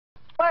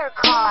Work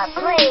hard,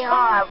 play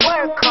hard,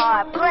 work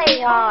hard,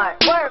 play hard,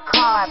 work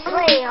hard,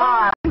 play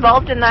hard.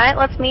 Involved in that?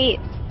 Let's meet.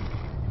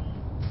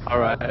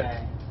 Alright.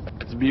 Okay.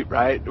 Let's meet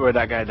right where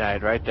that guy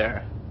died, right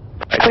there.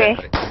 Right Okay.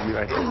 there. Meet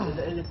right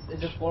there.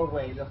 It's a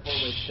four-way,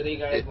 3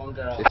 guys, 1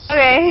 girl.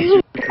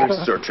 Okay.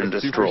 Search and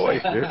destroy.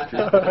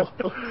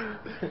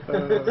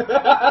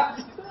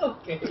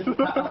 Okay.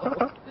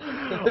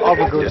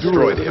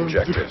 Destroy the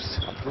objectives.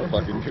 I'll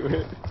fucking do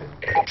it.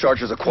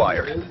 Charges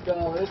acquired. Let's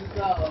go.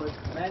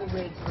 Man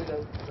waits for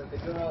the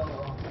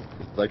girl.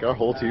 It's like our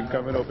whole team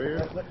coming over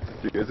here.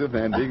 You guys a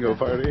Mandingo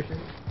party?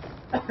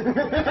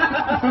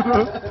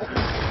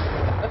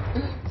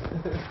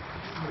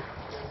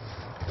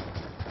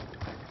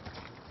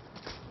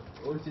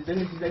 Oh, she's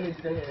in here. Okay,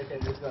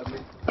 let's go.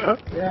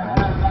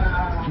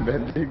 Yeah.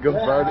 Mandingo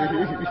party.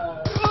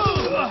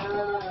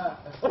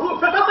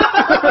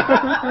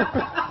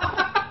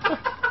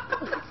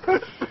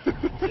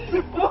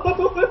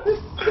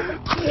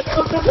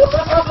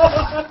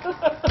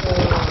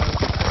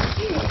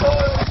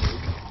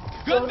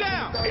 Gun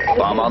down!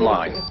 Bomb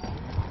online.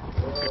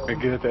 I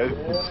get it, Ed.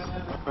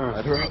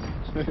 I drop.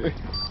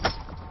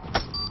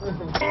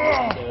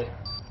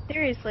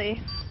 Seriously.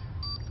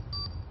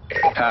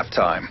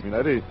 Halftime. I mean,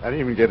 I didn't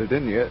even get it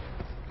in yet.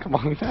 Come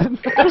on, man.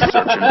 Search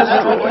and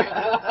destroy.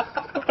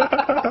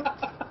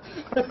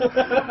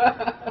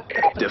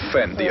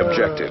 Defend the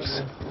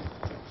objectives.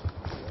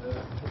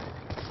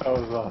 That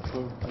was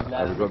awesome.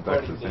 Are we going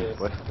back to the same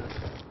place?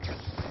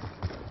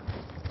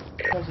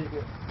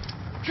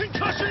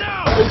 Concussion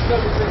out!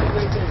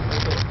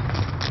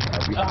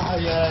 Ah,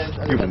 yes.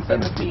 Human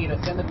centipede.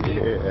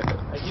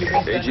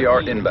 Yeah. AGR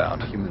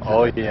inbound. Human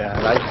Oh yeah,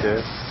 I like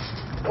this.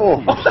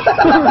 Oh!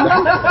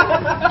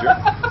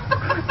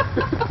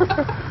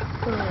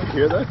 You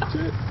hear that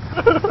shit?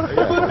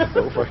 Yeah,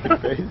 so fucking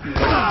crazy.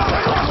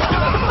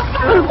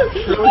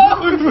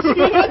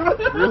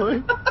 Really?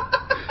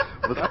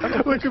 Look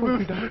at this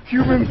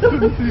human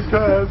centipede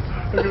pass.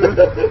 Look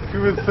at this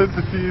human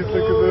centipede.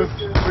 Look at this.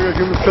 Look at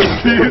human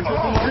centipede.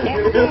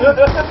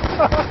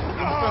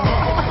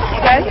 You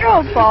guys are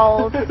all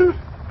bald. Like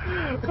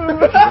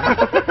I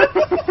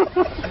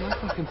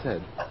fucking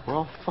said, we're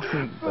all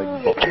fucking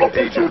like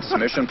Agent's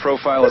mission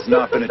profile has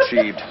not been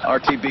achieved.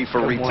 RTB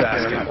for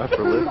retasking.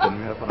 upper lip than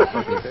we have on our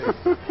fucking face.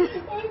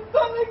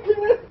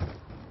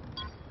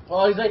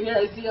 Oh, he's right here.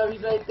 I see him.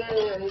 He's right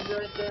there.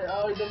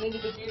 Oh, he's a ninja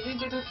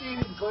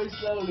defuse. Going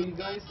slowly.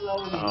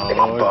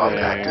 Oh, Bomb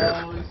dang. active.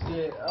 Oh,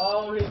 shit.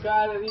 Oh, he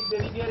got it.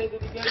 Did he get it?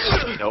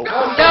 Nope.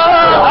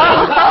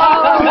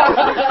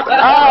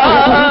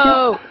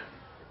 Oh!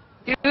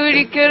 Dude,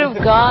 he could have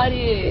got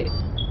it.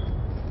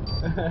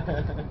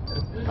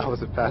 How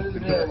was it fast?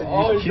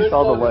 Oh, He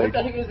saw the What leg.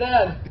 the heck is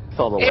that? He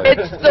saw the leg.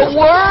 It's the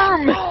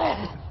worm!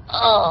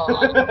 Oh.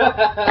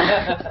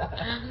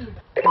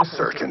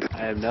 Search and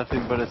I am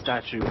nothing but a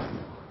statue.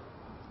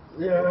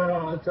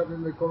 Yeah, it's up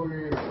in the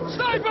corner.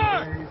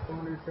 Sniper!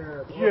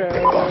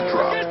 Yeah. bomb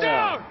drop. Get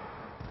down!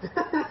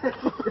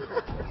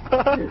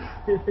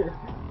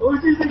 Oh,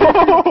 she's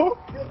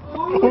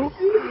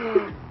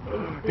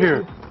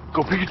Here,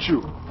 go Pikachu.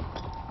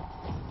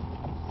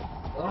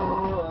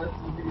 Oh, that's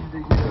the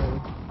big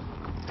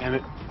Damn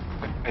it.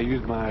 I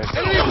used my... It's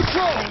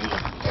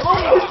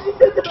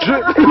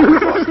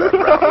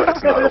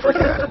not over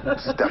yet.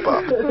 Step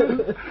up.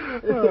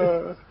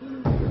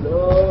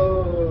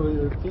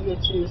 No,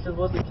 Pikachu is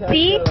supposed to catch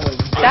See? him.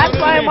 That's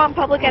why I want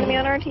Public Enemy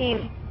on our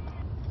team.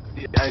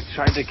 I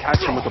tried to catch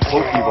him with a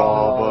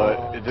Pokeball,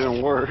 but it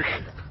didn't work.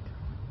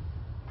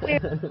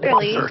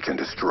 Really? Search and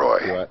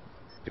destroy.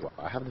 Do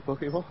I have the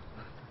Pokeball?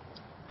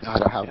 No, I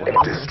don't have one.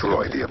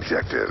 Destroy the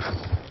objective.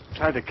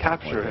 Tried to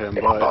capture him,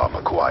 but Bomb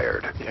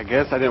acquired. I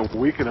guess I didn't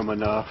weaken him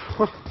enough.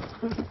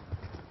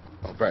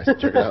 Oh, Bryce,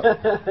 check it out.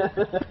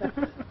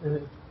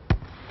 You're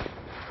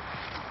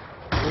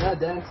not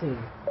dancing.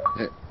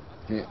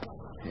 Yeah.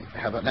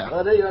 How about now?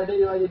 Oh, there you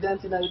are. You're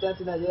dancing now. Yeah,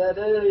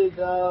 there you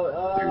go.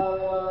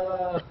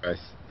 Oh. Bryce,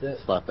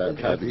 slap that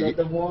The tabby. what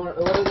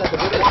is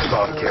that?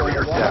 Bomb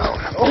carrier down.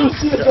 Oh,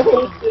 shit.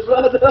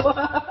 Run.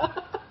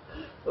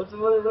 What's the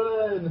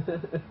run?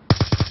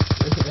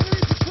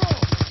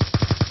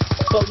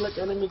 Public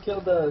enemy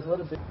killed us.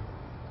 What a big...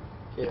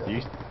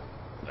 Yeah.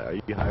 Are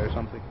you high or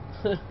something?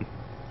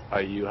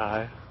 Are you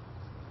high?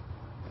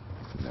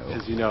 No.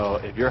 Because, you know,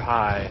 if you're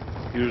high,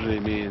 usually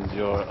means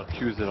you're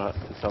accusing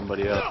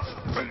somebody else.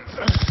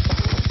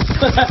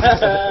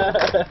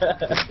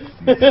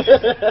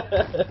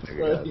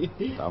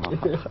 I'm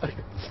high.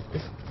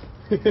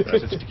 That's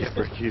what you get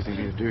for accusing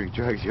me of doing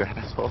drugs, you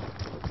asshole.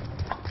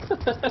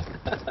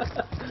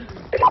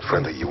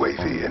 Friendly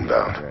UAV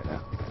inbound. Right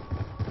now.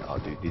 Oh,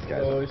 dude, these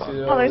guys Oh, are fun.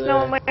 shit. Oh, there's no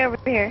one way over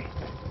here.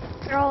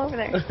 They're all over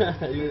there.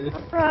 You-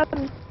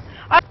 Run.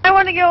 I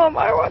want to kill him.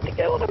 I want to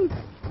kill him.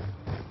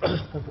 Oh,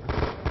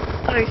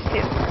 there's 2.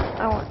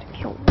 I want to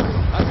kill him.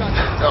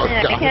 Oh, Yeah,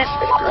 I God. can't.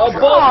 Oh,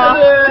 Good job.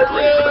 bullshit! Get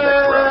ready for the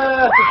next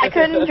round. I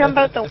couldn't jump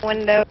out the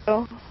window.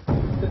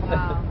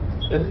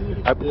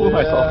 I blew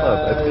myself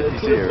up.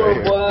 That's 50 right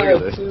here. Look at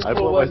this. I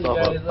blew myself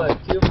up.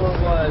 2 for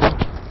 1.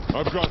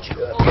 I've got you.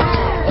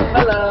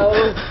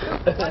 Hello.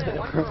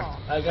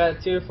 I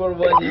got 2 for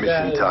 1, you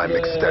guys. Mission time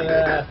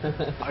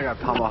extended. I got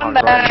I'm tomahawk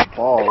right back. in the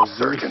balls.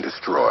 Search and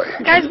destroy.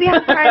 Guys, we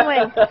have to try and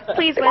win.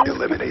 Please win.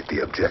 Eliminate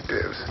the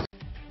objectives.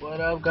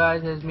 What up,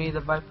 guys? It's me,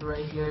 the Viper,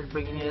 right here,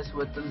 bringing you this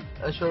with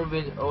a short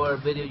video or a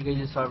video you guys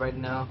just saw right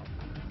now.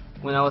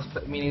 When I was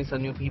meeting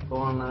some new people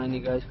online,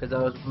 you guys, because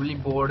I was really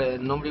bored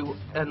and none of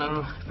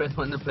my friends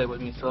wanted to play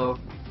with me, so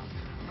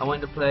I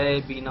wanted to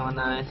play, being all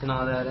nice and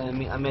all that,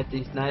 and I met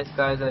these nice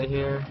guys right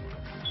here,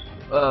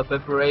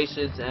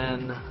 Preparations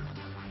and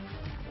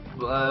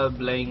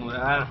Bling,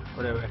 whatever,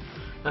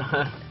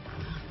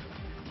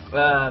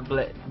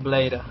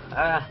 Blade,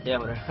 yeah,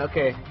 whatever.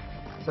 Okay,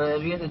 so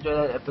if you guys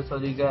enjoyed that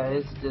episode, you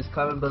guys, just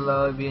comment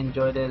below if you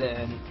enjoyed it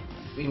and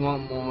we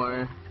want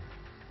more.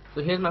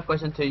 So here's my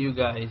question to you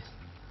guys.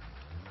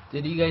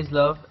 Did you guys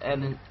love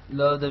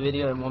the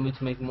video and want me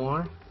to make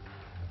more?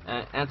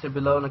 Answer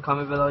below in the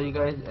comment below, you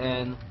guys.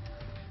 And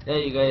yeah,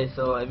 you guys,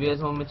 so if you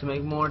guys want me to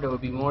make more, there will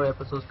be more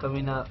episodes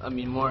coming up. I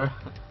mean, more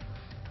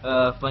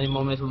funny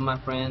moments with my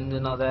friends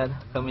and all that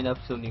coming up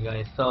soon, you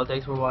guys. So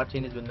thanks for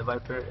watching. It's been the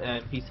Viper,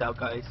 and peace out,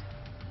 guys.